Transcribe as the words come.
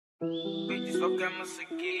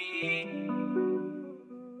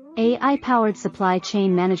AI-powered supply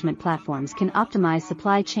chain management platforms can optimize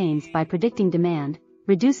supply chains by predicting demand,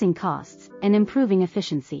 reducing costs, and improving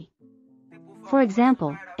efficiency. For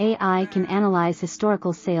example, AI can analyze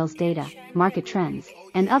historical sales data, market trends,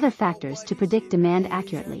 and other factors to predict demand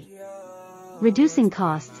accurately. Reducing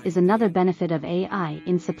costs is another benefit of AI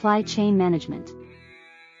in supply chain management.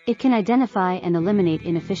 It can identify and eliminate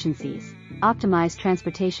inefficiencies, optimize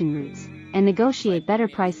transportation routes, and negotiate better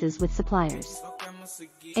prices with suppliers.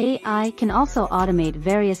 AI can also automate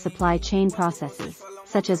various supply chain processes,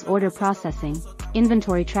 such as order processing,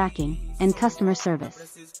 inventory tracking, and customer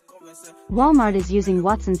service. Walmart is using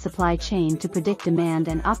Watson Supply Chain to predict demand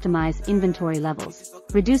and optimize inventory levels,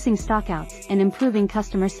 reducing stockouts and improving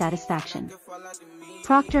customer satisfaction.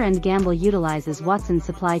 Procter & Gamble utilizes Watson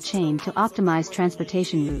Supply Chain to optimize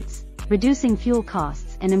transportation routes, reducing fuel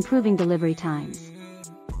costs and improving delivery times.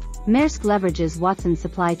 Maersk leverages Watson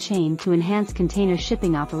Supply Chain to enhance container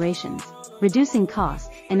shipping operations, reducing costs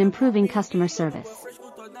and improving customer service.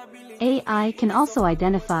 AI can also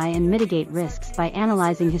identify and mitigate risks by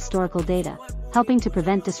analyzing historical data, helping to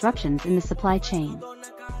prevent disruptions in the supply chain.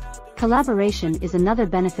 Collaboration is another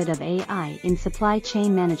benefit of AI in supply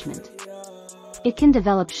chain management. It can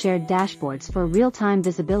develop shared dashboards for real-time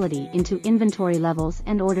visibility into inventory levels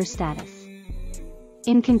and order status.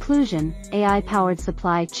 In conclusion, AI-powered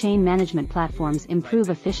supply chain management platforms improve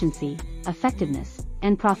efficiency, effectiveness,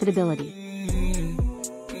 and profitability.